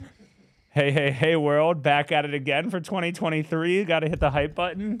Hey, hey, hey, world. Back at it again for 2023. Got to hit the hype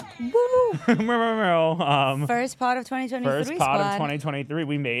button. Woo! um, First part of 2023, First pod of squad. 2023.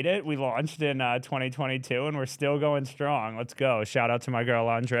 We made it. We launched in 2022, and we're still going strong. Let's go. Shout out to my girl,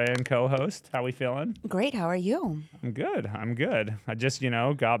 Andre, and co-host. How we feeling? Great. How are you? I'm good. I just,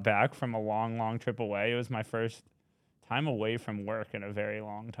 got back from a long, long trip away. It was my first time away from work in a very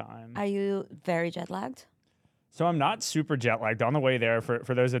long time. Are you very jet lagged? So I'm not super jet lagged. On the way there, for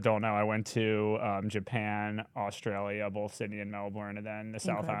those that don't know, I went to Japan, Australia, both Sydney and Melbourne, and then the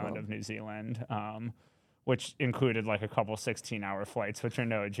South Island of New Zealand, which included like a couple 16-hour flights, which are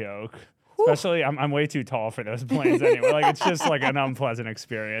no joke. Especially, I'm way too tall for those planes anyway. Like, it's just like an unpleasant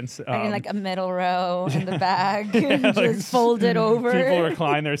experience. In like a middle row in the back, just folded over. People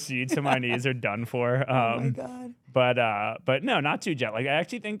recline their seats, and my knees are done for. Oh my god. But no, not too jet lagged. I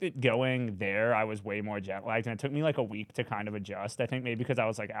actually think that going there, I was way more jet lagged, and it took me like a week to kind of adjust. I think maybe because I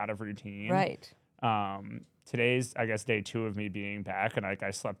was like out of routine. Right. Today's, I guess, day 2 of me being back, and like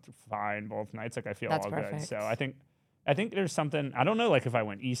I slept fine both nights. Like I feel That's all perfect. good. So I think there's something, I don't know, like if I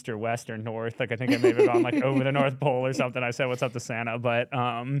went east or west or north, like I think I may have gone like over the North Pole or something. I said, what's up to Santa? But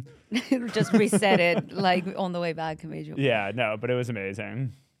Just reset it like on the way back. Made you. yeah, no, but it was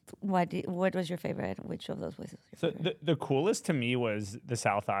amazing. What was your favorite? Which of those places? Was your So favorite? the coolest to me was the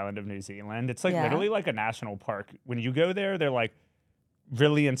South Island of New Zealand. It's like Yeah. literally like a national park. When you go there, they're like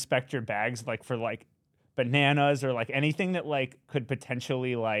really inspect your bags like for like bananas or like anything that like could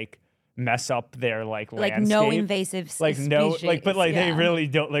potentially like mess up their like landscape. No invasive like species. no like but like they really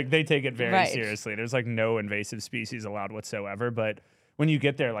don't like they take it very Right. seriously. There's like no invasive species allowed whatsoever, but when you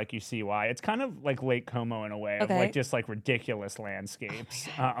get there, like you see why. It's kind of like Lake Como in a way of Okay. like just like ridiculous landscapes.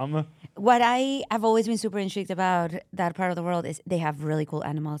 What I have always been super intrigued about that part of the world is they have really cool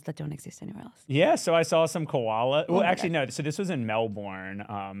animals that don't exist anywhere else. Yeah, so I saw some koala. Well, my actually, no. So this was in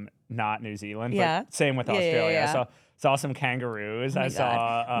Melbourne, not New Zealand. Yeah. But same with Yeah, yeah, Australia. yeah. I saw some kangaroos. Oh my I saw.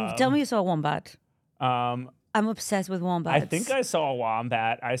 God. Tell me you saw a wombat. Um, I'm obsessed with wombats. I think I saw a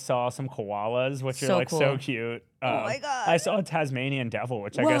wombat. I saw some koalas, which are So like so cool. cute. Oh my God. I saw a Tasmanian devil,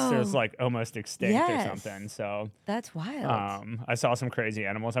 which I guess there's Whoa. like almost extinct Yes. or something. So That's wild. I saw some crazy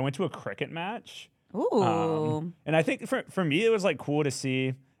animals. I went to a cricket match. Ooh. And I think for me, it was like cool to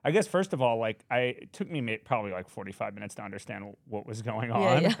see. I guess first of all, like it took me probably like 45 minutes to understand what was going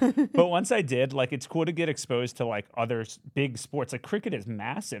on. Yeah. But once I did, like it's cool to get exposed to like other big sports. Like cricket is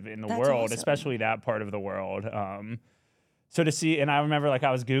massive in the That's world, awesome. especially that part of the world. So to see, and I remember like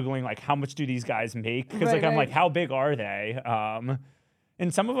I was Googling like how much do these guys make? Because Right, like I'm right. like, how big are they?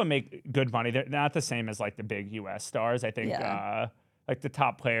 And some of them make good money. They're not the same as like the big US stars. I think Yeah. like the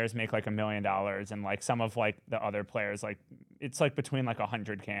top players make like $1 million, and like some of like the other players, like it's like between like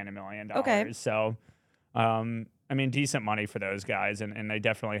 100K and $1 million. Okay. So I mean, decent money for those guys, and they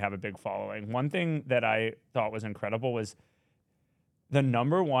definitely have a big following. One thing that I thought was incredible was the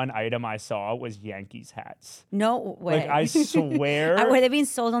number one item I saw was Yankees hats. No way. Like I swear, Were they being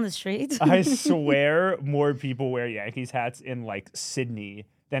sold on the street? I swear more people wear Yankees hats in like Sydney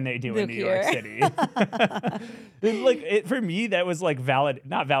than they do in New York here. City. For me, that was like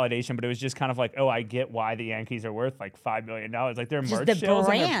not validation, but it was just kind of like, oh, I get why the Yankees are worth like $5 million. Like their Just merch the sales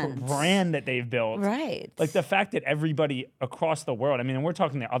and their brand. brand that they've built. Right. Like the fact that everybody across the world, I mean, we're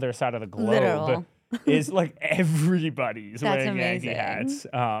talking the other side of the globe, Literal. is like everybody's That's wearing Yankee amazing. hats.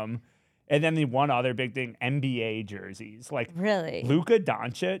 And then the one other big thing, NBA jerseys. Like Really? Luka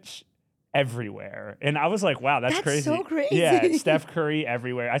Doncic everywhere. And I was like, wow, that's crazy. so crazy. Yeah, Steph Curry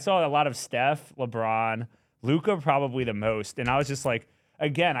everywhere. I saw a lot of Steph, LeBron, Luka probably the most. And I was just like,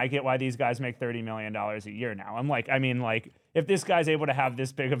 again, I get why these guys make $30 million a year now. I'm like, I mean, like, if this guy's able to have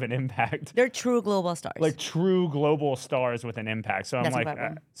this big of an impact, They're true global stars. like true global stars with an impact. So I'm That's like,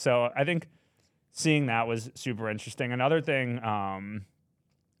 incredible. so I think seeing that was super interesting. Another thing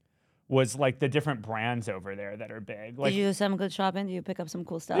was like the different brands over there that are big. Like, Did you do some good shopping? Did you pick up some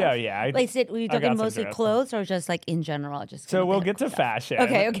cool stuff? yeah. Were you I got talking some mostly drip. clothes or just like in general? Just So kinda we'll pick get up to cool stuff? fashion.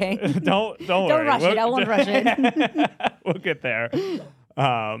 Okay. don't Don't worry. rush it. I won't rush it. We'll get there.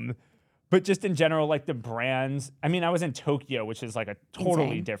 But just in general, like the brands. I mean, I was in Tokyo, which is like a totally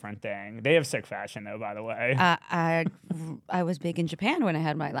Insane. different thing. They have sick fashion though, by the way. I was big in Japan when I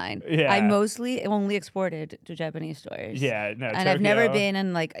had my line. Yeah. I mostly only exported to Japanese stores. Yeah, no, And I've never Tokyo- been,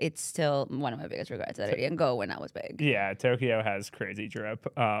 and like it's still one of my biggest regrets that I didn't go when I was big. Yeah, Tokyo has crazy drip.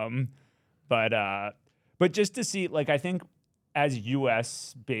 But just to see, like, I think as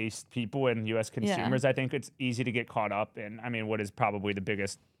U.S. based people and U.S. consumers, I think it's easy to get caught up in, I mean, what is probably the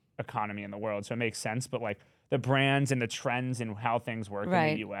biggest economy in the world. So it makes sense. But like the brands and the trends and how things work in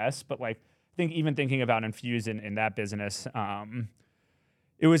the U.S. But like, I think even thinking about Infuse in that business,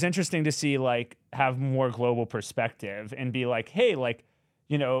 it was interesting to see like have more global perspective and be like, hey, like,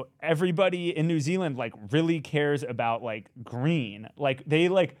 you know, everybody in New Zealand like really cares about like green. Like they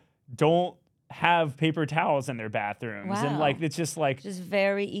like don't have paper towels in their bathrooms. And like it's just like just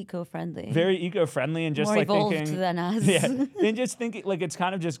very eco-friendly. Very eco-friendly and just more like evolved thinking than us. Yeah. And just thinking like it's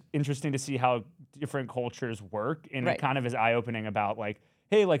kind of just interesting to see how different cultures work. And it kind of is eye-opening about like,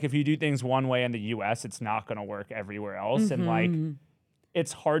 hey, like if you do things one way in the US, it's not gonna work everywhere else. And like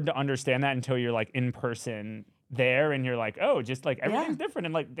it's hard to understand that until you're like in person there and you're like, oh, just like everything's different.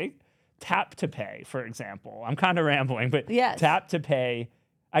 And like they tap to pay, for example. I'm kind of rambling, but tap to pay.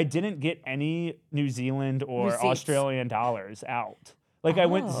 I didn't get any New Zealand or Receipts. Australian dollars out. Like I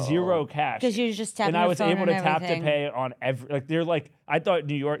went zero cash. Because you just tapped and I was able to tap everything. to pay on every, like they're like, I thought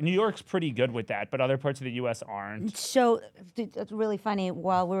New York's pretty good with that, but other parts of the US aren't. So it's really funny.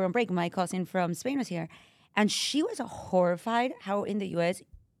 While we were on break, my cousin from Spain was here, and she was horrified how in the US,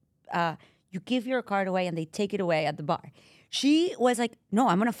 you give your card away and they take it away at the bar. She was like, no,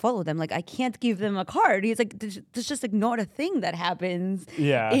 I'm going to follow them. Like, I can't give them a card. He's like, there's just like not a thing that happens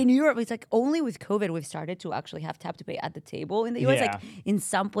in Europe. It's like only with COVID, we've started to actually have tap to pay at the table in the US, like in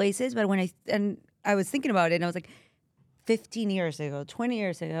some places. But when I was thinking about it and I was like, 15 years ago, 20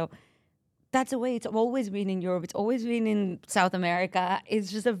 years ago, that's the way it's always been in Europe. It's always been in South America.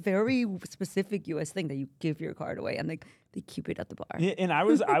 It's just a very specific US thing that you give your card away and like they keep it at the bar. Yeah, and I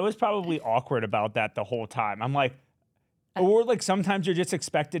was probably awkward about that the whole time. I'm like, or like sometimes you're just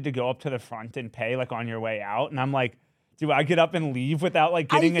expected to go up to the front and pay like on your way out, and I'm like, do I get up and leave without like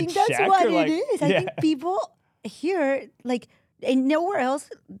getting a check? I think that's what or, like, it is. I think people here, like, and nowhere else,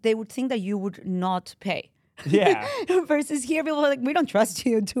 they would think that you would not pay. Yeah. Versus here, people are like, we don't trust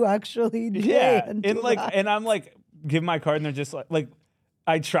you to actually pay. Yeah, and like, and I'm like, give my card, and they're just like.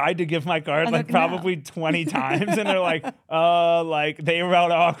 I tried to give my card like probably 20 times, and they're like they were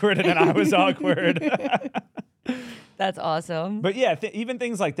all awkward, and then I was awkward. That's awesome. But yeah, even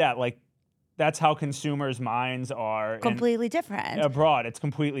things like that, like that's how consumers' minds are completely different abroad. It's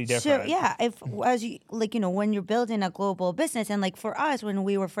completely different. So yeah, if as you like, you know, when you're building a global business, and like for us, when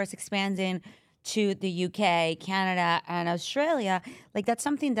we were first expanding to the UK, Canada, and Australia, like that's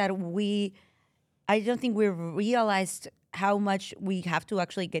something that I don't think we realized how much we have to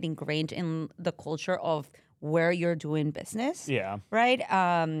actually get ingrained in the culture of where you're doing business. Yeah. Right?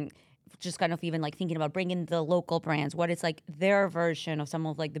 Just kind of even like thinking about bringing the local brands, what is like their version of some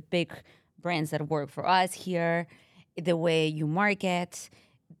of like the big brands that work for us here, the way you market,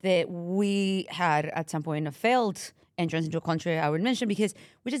 that we had at some point a failed entrance into a country I would mention because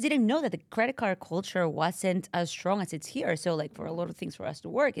we just didn't know that the credit card culture wasn't as strong as it's here. So like for a lot of things for us to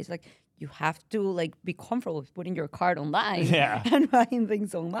work, it's like you have to like be comfortable with putting your card online and buying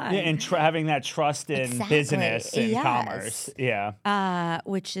things online. Yeah, and having that trust in business and commerce. Yeah.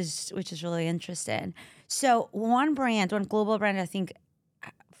 Which is really interesting. So one global brand I think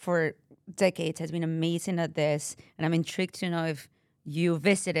for decades has been amazing at this, and I'm intrigued to know if you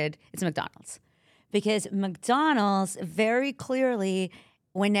visited, it's McDonald's. Because McDonald's very clearly,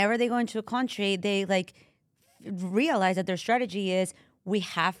 whenever they go into a country, they like realize that their strategy is we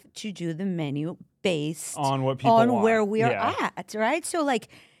have to do the menu based on what people want. Where we are at, right? So like,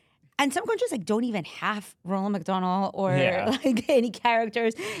 and some countries like don't even have Ronald McDonald or like any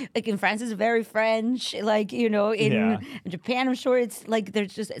characters. Like in France, it's very French. Like, you know, in Japan, I'm sure it's like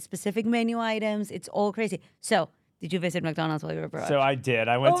there's just specific menu items. It's all crazy. So did you visit McDonald's while you were abroad? So I did.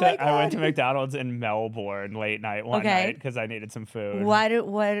 I went to McDonald's in Melbourne late night one night because I needed some food. What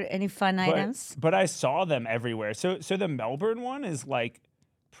any fun items? But I saw them everywhere. So the Melbourne one is like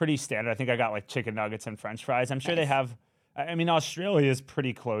pretty standard. I think I got like chicken nuggets and French fries. I'm sure they have. I mean, Australia is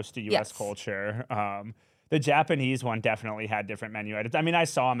pretty close to U.S. culture. The Japanese one definitely had different menu items. I mean, I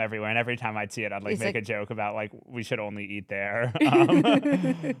saw them everywhere, and every time I'd see it, I'd like make a joke about like we should only eat there.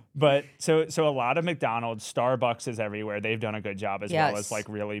 But so a lot of McDonald's, Starbucks is everywhere. They've done a good job as well as like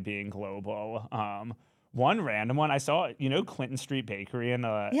really being global. One random one I saw, you know, Clinton Street Bakery in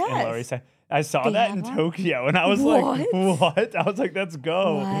Lower East Side. I saw that in Tokyo, and I was like, "What?" I was like, "Let's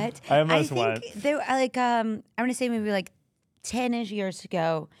go!" What? I almost went. They were like, I'm gonna say maybe like 10-ish years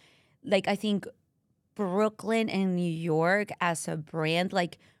ago. Like I think Brooklyn and New York as a brand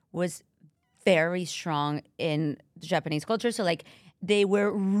like was very strong in the Japanese culture. So like they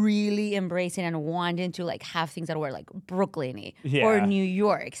were really embracing and wanting to like have things that were like Brooklyn-y or New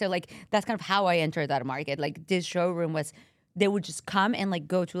York. So like that's kind of how I entered that market. Like this showroom was, they would just come and like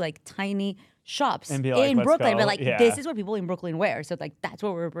go to like tiny shops and be like, in Brooklyn, but like this yeah. is what people in Brooklyn wear. So like that's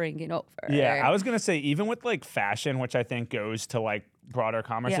what we're bringing over. Yeah, I was gonna say even with like fashion, which I think goes to like broader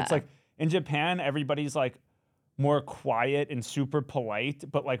commerce, it's like in Japan everybody's like more quiet and super polite,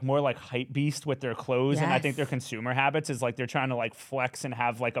 but like more like hype beast with their clothes. And I think their Yes. consumer habits is like they're trying to like flex and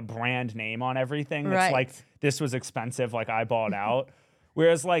have like a brand name on everything. It's Right. like, this was expensive, like I bought out.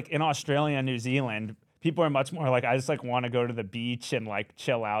 Whereas like in Australia and New Zealand, people are much more like, I just like want to go to the beach and like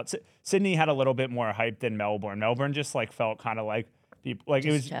chill out. Sydney had a little bit more hype than Melbourne. Melbourne just like felt kind of like people like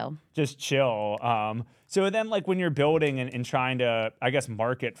it was chill. just chill. So then like when you're building and trying to, I guess,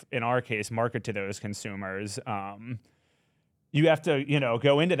 market, in our case, market to those consumers, you have to,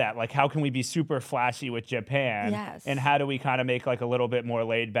 go into that. Like, how can we be super flashy with Japan? Yes. And how do we kind of make like a little bit more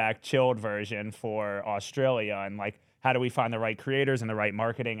laid back, chilled version for Australia? And like, how do we find the right creators and the right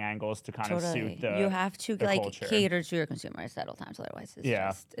marketing angles to kind of suit the You have to the like culture. cater to your consumers at all times. Otherwise,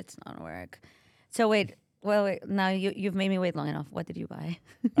 Yeah. it's not gonna work. So wait. Now you've made me wait long enough. What did you buy?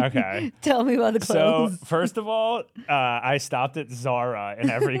 Okay. Tell me about the So clothes. first of all, I stopped at Zara in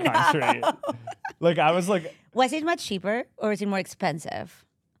every country. Like I was like, Was it much cheaper or is it more expensive?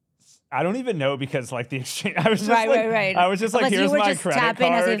 I don't even know because like the exchange. I was just Right. I was just like, But here's you were my just credit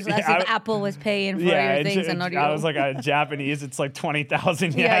tapping card. as if Apple was paying for your things and not you. I was like, Japanese, it's like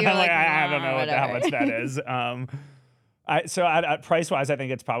 20,000 yen. Yeah, you're I'm like, like, I don't know whatever. how much that is. Price wise, I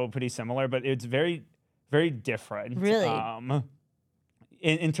think it's probably pretty similar, but it's very, very different. Really?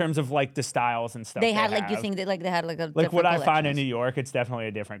 In terms of like the styles and stuff. They had like, you have. think that like they had like a Like different what I find in collections? New York, it's definitely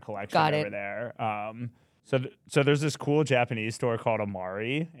a different collection Got over it. there. So there's this cool Japanese store called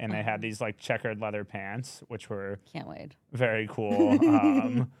Amari, and they Uh-huh. had these like checkered leather pants, which were Can't wait. very cool.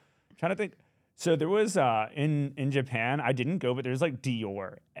 Trying to think. So there was in Japan, I didn't go, but there's like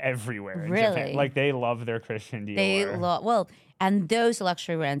Dior everywhere in Really? Japan. Like they love their Christian Dior. They love and those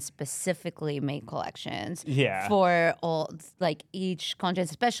luxury brands specifically make collections. Yeah. For all like each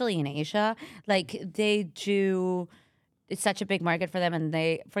continent, especially in Asia, like they do. It's such a big market for them, and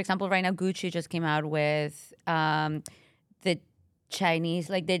for example, right now Gucci just came out with the Chinese,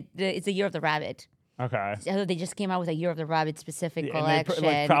 like it's the Year of the Rabbit. Okay. So they just came out with a Year of the Rabbit specific Yeah, and they collection.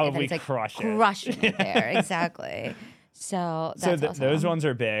 like, probably it's, like, crush it. crushing it there, exactly. So that's awesome. Those ones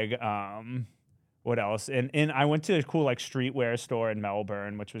are big. What else? And I went to a cool like streetwear store in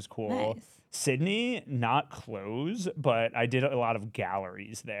Melbourne, which was cool. Nice. Sydney, not clothes, but I did a lot of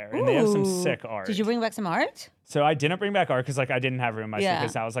galleries there, and they have some Ooh. sick art. Did you bring back some art? So I didn't bring back art because like I didn't have room in my Yeah.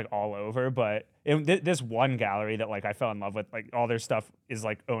 suitcase. I was like all over, but this one gallery that like I fell in love with, like all their stuff is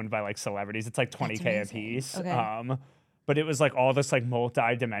like owned by like celebrities. It's like $20K a amazing. piece. Okay. But it was like all this like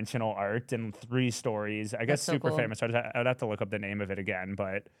multi-dimensional art and 3 stories. I guess That's so super cool. famous. I'd have to look up the name of it again,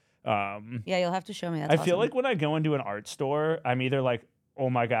 but Yeah, you'll have to show me. That's I feel awesome. like when I go into an art store, I'm either like, oh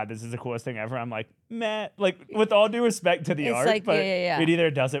my God, this is the coolest thing ever. I'm like, meh. Like, with all due respect to the It's art, like, but yeah. it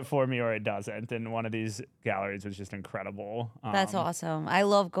either does it for me or it doesn't. And one of these galleries was just incredible. That's awesome. I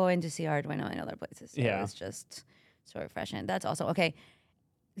love going to see art when I'm in other places. So Yeah. It's just so refreshing. That's awesome. Okay.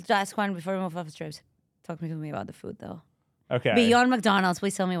 Last one before we move off the trips. Talk to me about the food, though. Okay. Beyond McDonald's,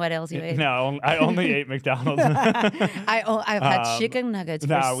 please tell me what else you ate. No, I only ate McDonald's. I've had chicken nuggets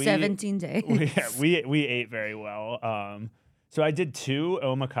for 17 days. we ate very well. So I did 2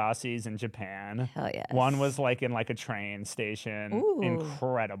 omakases in Japan. Hell yes. One was like in like a train station. Ooh.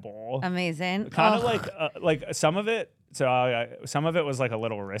 Incredible. Amazing. Kind of Oh, like some of it. So some of it was like a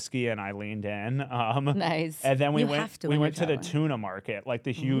little risky, and I leaned in. nice. And then we You went have to we when you're went to the traveling. tuna market, like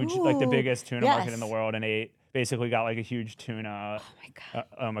the huge, like the Ooh, biggest tuna market in the yes. world, and basically got like a huge tuna Oh my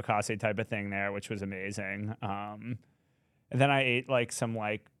God. omakase type of thing there, which was amazing. And then I ate like some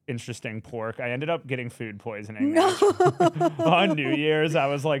like interesting pork. I ended up getting food poisoning on New Year's. I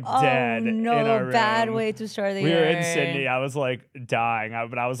was like dead Oh, no, in our bad room. way to start the We year. were in Sydney. I was like dying,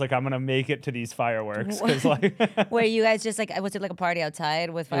 but I was like, I'm gonna make it to these fireworks because like Were you guys just like, was it like a party outside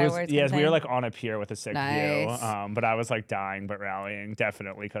with fireworks? yes, kind of we were thing? like on a pier with a sick Nice. view. But I was like dying but rallying,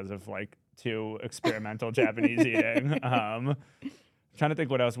 definitely because of like too experimental Japanese eating. Trying to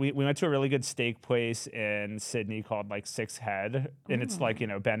think what else. We went to a really good steak place in Sydney called like Six Head, and it's like,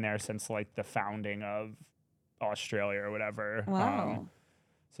 been there since like the founding of Australia or whatever. Wow.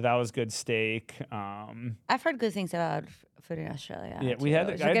 So that was good steak. I've heard good things about food in Australia. Yeah, we too. had-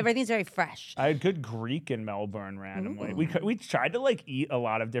 It's I like had- everything's very fresh. I had good Greek in Melbourne randomly. We tried to like eat a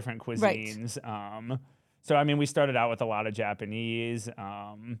lot of different Right. cuisines. So I mean, we started out with a lot of Japanese.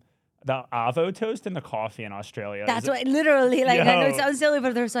 The avo toast and the coffee in Australia. That's what literally like. I know it Yo. sounds silly,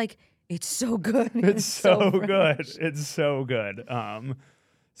 but there's like it's so good. It's so fresh. good. It's so good.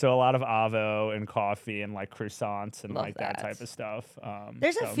 So a lot of avo and coffee and like croissants and Love like that that. type of stuff.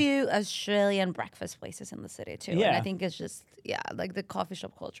 There's a so- few Australian breakfast places in the city too. And Yeah. I think it's just like the coffee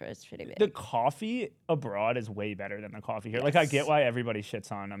shop culture is pretty big. The coffee abroad is way better than the coffee here. Like I get Yes. why everybody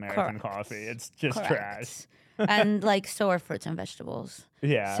shits on American Correct. coffee. It's just Correct. trash. And like so are fruits and vegetables.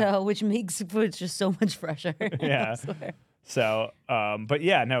 Yeah. So which makes food just so much fresher. Yeah. So, but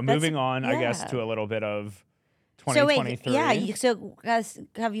yeah, no, moving on, I guess, yeah. to a little bit of So 2023. wait, yeah. So guys,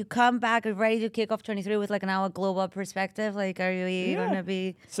 have you come back ready to kick off 23 with like now a global perspective? Like, are you gonna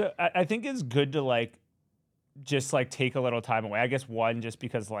be? So I think it's good to like just like take a little time away. I guess one, just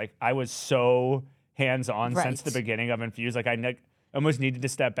because like I was so hands on since the Right. beginning of Infuse, like I almost needed to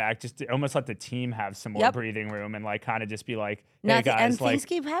step back, just to almost let the team have some more Yep. breathing room and like kind of just be like, hey Nothing, guys, and like things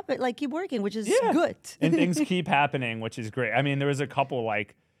keep happening, like keep working, which is Yeah. good. and things keep happening, which is great. I mean, there was a couple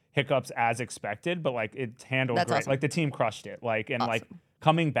like hiccups as expected, but like it's handled That's great. awesome. Like the team crushed it. Like and like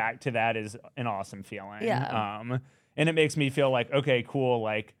coming back to that is an awesome feeling. Yeah. And it makes me feel like, okay, cool,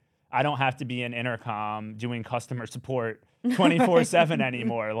 like I don't have to be in intercom doing customer support 24/7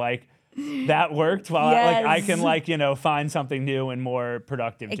 anymore. Like that worked while like I can Yes. like, you know, find something new and more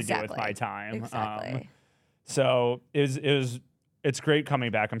productive to do with Exactly. my time. Exactly. So it's great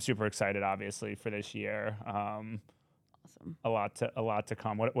coming back. I'm super excited, obviously, for this year. Awesome. A lot to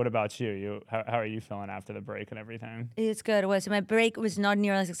come. What about you? How are you feeling after the break and everything? It's good. So my break was not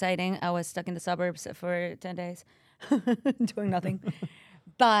nearly as exciting. I was stuck in the suburbs for 10 days, doing nothing.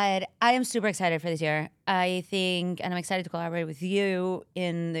 But I am super excited for this year. I think, and I'm excited to collaborate with you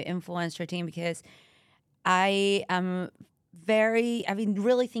in the influencer team because I've been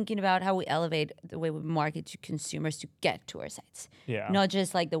really thinking about how we elevate the way we market to consumers to get to our sites. Yeah. Not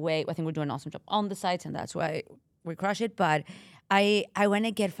just like the way, I think we're doing an awesome job on the sites and that's why we crush it. But I want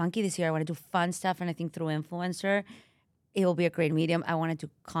to get funky this year. I want to do fun stuff. And I think through influencer, it will be a great medium. I want to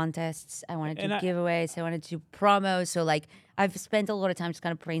do contests. I want to do giveaways. I want to do promos. So like I've spent a lot of time just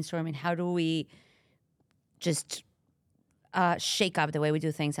kind of brainstorming how do we just shake up the way we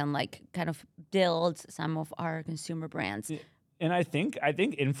do things and like kind of build some of our consumer brands. And I think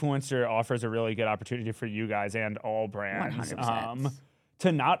influencer offers a really good opportunity for you guys and all brands 100%.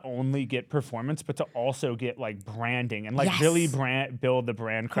 to not only get performance, but to also get like branding and like Yes. really build the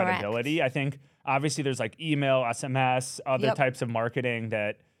brand Correct. credibility. I think obviously there's like email, SMS, other Yep. types of marketing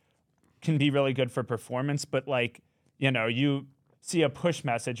that can be really good for performance, but like, you know, you see a push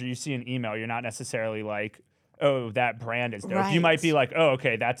message or you see an email, you're not necessarily like, oh, that brand is dope. Right. You might be like, oh,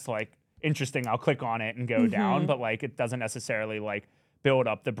 okay, that's like interesting. I'll click on it and go Mm-hmm. down, but like it doesn't necessarily like build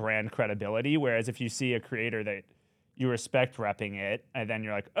up the brand credibility. Whereas if you see a creator that you respect repping it, and then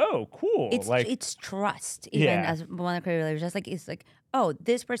you're like, oh, cool. It's trust. Even Yeah. as one of the creators, just like it's like, oh,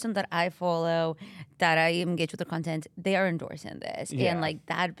 this person that I follow, that I engage with the content, they are endorsing this, Yeah. and like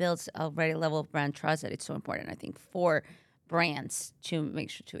that builds a very level of brand trust that it's so important. I think for brands to make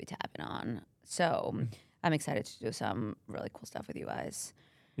sure to tap in on. So I'm excited to do some really cool stuff with you guys.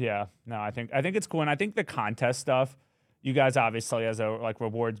 Yeah, no, I think it's cool, and I think the contest stuff. You guys obviously, as a like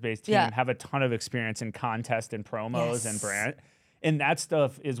rewards-based team, Yeah. have a ton of experience in contest and promos and Yes. brand, and that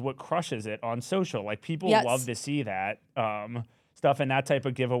stuff is what crushes it on social. Like people Yes. love to see that stuff, and that type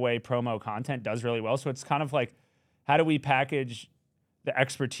of giveaway promo content does really well. So it's kind of like, how do we package the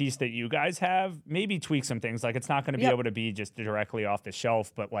expertise that you guys have? Maybe tweak some things. Like it's not going to be Yep. able to be just directly off the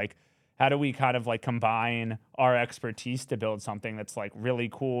shelf, but like, how do we kind of like combine our expertise to build something that's like really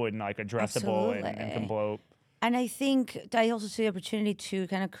cool and like addressable and can Absolutely. blow? And I think I also see the opportunity to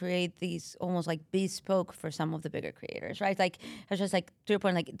kind of create these almost like bespoke for some of the bigger creators, right? Like it's just like to your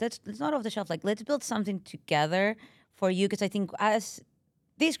point, like that's it's not off the shelf. Like let's build something together for you, because I think as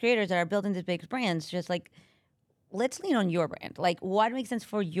these creators that are building these big brands, just like let's lean on your brand. Like what makes sense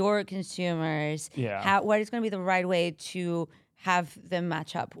for your consumers? Yeah. What is going to be the right way to have them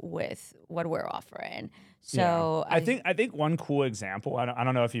match up with what we're offering? So I think one cool example. I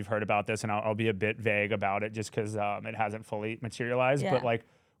don't know if you've heard about this, and I'll be a bit vague about it just because it hasn't fully materialized. Yeah. But like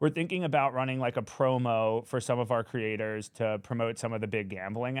we're thinking about running like a promo for some of our creators to promote some of the big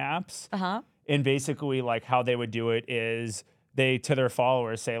gambling apps. And basically, like how they would do it is they to their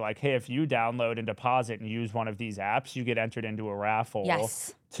followers say like, hey, if you download and deposit and use one of these apps, you get entered into a raffle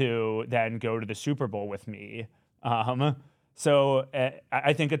Yes. to then go to the Super Bowl with me. So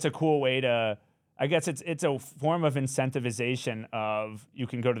I think it's a cool way to. I guess it's a form of incentivization of you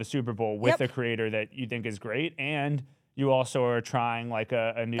can go to the Super Bowl with Yep. a creator that you think is great, and you also are trying like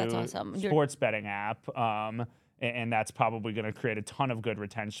a new That's awesome. sports betting app, and that's probably going to create a ton of good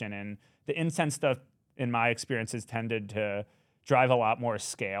retention. And the incense stuff, in my experience, has tended to drive a lot more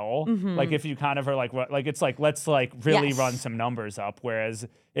scale. Like if you kind of are like it's like let's like really Yes. run some numbers up. Whereas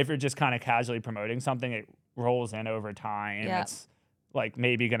if you're just kind of casually promoting something, it rolls in over time. Yeah. It's like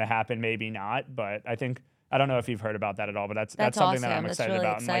maybe going to happen, maybe not. But I think I don't know if you've heard about that at all, but that's That's something that awesome. I'm That's excited really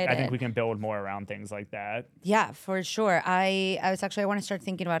about. And like, I think excited. we can build more around things like that. Yeah, for sure. I want to start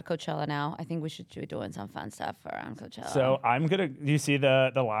thinking about Coachella now. I think we should be doing some fun stuff around Coachella. So do you see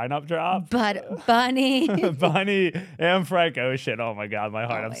the lineup drop? But Bunny. Bunny and Frank Ocean. Oh my God, my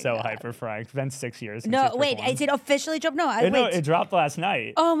heart. Oh I'm my so God. hyper Frank. It's been 6 years since No, he's wait. performed. Is it officially dropped? No, No, wait. it dropped last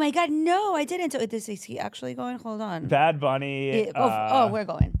night. Oh my God, no, I didn't. So is he actually going? Hold on. Bad Bunny. We're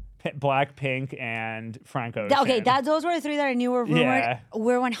going. Blackpink and Frank Ocean. Okay, those were the three that I knew were rumored. Yeah.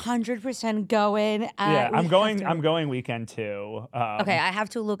 We're 100% going. Yeah, we I'm going. have to- I'm going weekend too. Okay, I have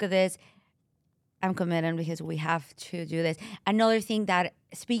to look at this. I'm committed because we have to do this. Another thing that,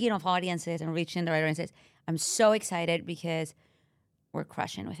 speaking of audiences and reaching the right audiences, I'm so excited because we're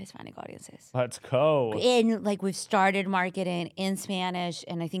crushing with Hispanic audiences. Let's go. And like we've started marketing in Spanish,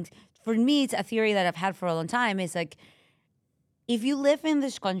 and I think for me, it's a theory that I've had for a long time. Is like, if you live in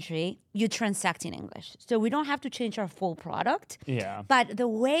this country, you transact in English. So we don't have to change our full product. Yeah. But the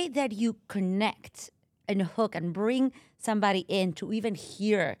way that you connect and hook and bring somebody in to even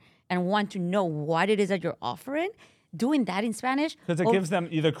hear and want to know what it is that you're offering, doing that in Spanish. Because it gives them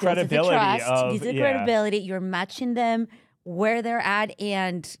the builds credibility trust, of gives the credibility. You're matching them where they're at,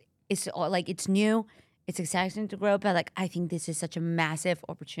 and it's like it's new, it's exciting to grow. But like I think this is such a massive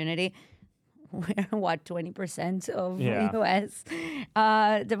opportunity. We're 20% of U.S.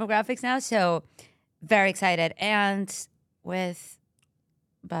 Demographics now, so very excited. And with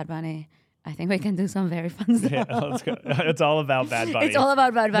Bad Bunny, I think we can do some very fun stuff. Yeah, let's go. It's all about Bad Bunny. It's all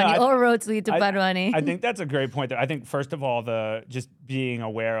about Bad Bunny. No, All roads lead to Bad Bunny. I think that's a great point there. I think first of all, just being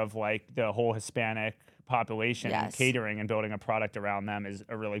aware of like the whole Hispanic population and Yes. catering and building a product around them is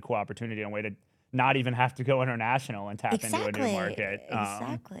a really cool opportunity and a way to not even have to go international and tap into a new market.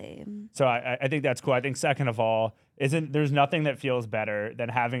 Exactly. So I think that's cool. I think second of all, there's nothing that feels better than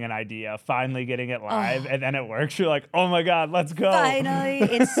having an idea, finally getting it live, and then it works. You're like, oh my God, let's go. Finally,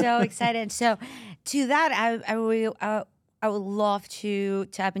 it's so exciting. So to that, I would love to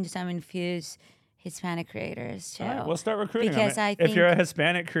tap into some infused Hispanic creators too. All right, we'll start recruiting Because them. I If you're a think-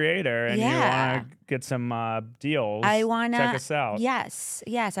 Hispanic creator and you Yeah. want to get some deals, I wanna check us out. Yes,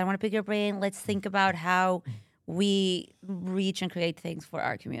 I want to pick your brain. Let's think about how we reach and create things for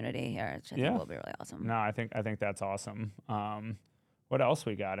our community here, which I think will be really awesome. No, I think that's awesome. What else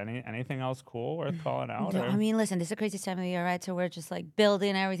we got? Anything else cool worth calling out? No, or- I mean, listen, this is a crazy time of year, right? So we're just like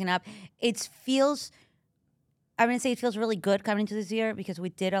building everything up. I'm gonna say it feels really good coming into this year because we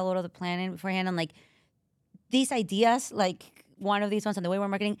did a lot of the planning beforehand, and like these ideas, like one of these ones on the way we're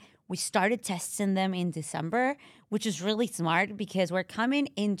marketing, we started testing them in December, which is really smart because we're coming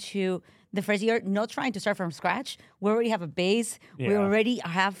into the first year not trying to start from scratch. We already have a base. We Yeah. already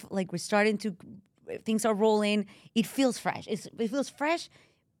have we're starting to things are rolling. It feels fresh. It feels fresh,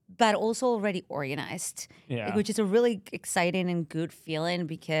 but also already organized. Yeah. Which is a really exciting and good feeling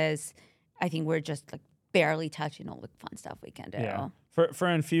because I think we're just like barely touching all the fun stuff we can do. Yeah. For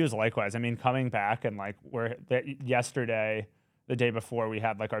Infuse, likewise. I mean, coming back and like yesterday, the day before, we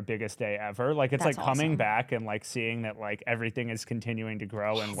had like our biggest day ever. Like it's That's like coming awesome. back and like seeing that like everything is continuing to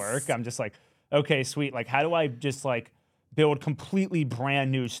grow and work. I'm just like, okay, sweet. Like, how do I just like build completely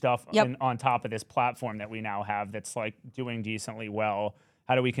brand new stuff on top of this platform that we now have that's like doing decently well?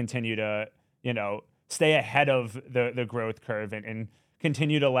 How do we continue to, stay ahead of the growth curve and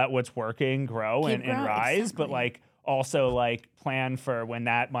continue to let what's working grow and rise, but exactly. like also like plan for when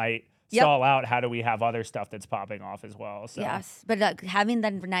that might stall out, how do we have other stuff that's popping off as well? So. Yes, but like having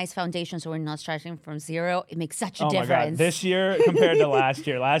that nice foundation, so we're not starting from zero, it makes such a Oh my God. difference. This year compared to last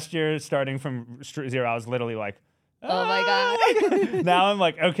year, starting from zero, I was literally like, oh my God. now I'm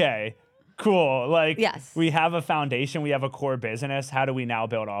like, okay, cool. Like, Yes. we have a foundation, we have a core business. How do we now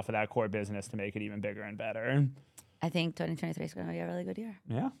build off of that core business to make it even bigger and better? I think 2023 is going to be a really good year.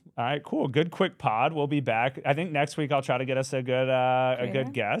 Yeah. All right. Cool. Good quick pod. We'll be back. I think next week I'll try to get us a good Creator?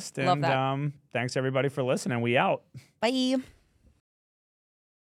 guest. Love And that. thanks everybody for listening. We out. Bye.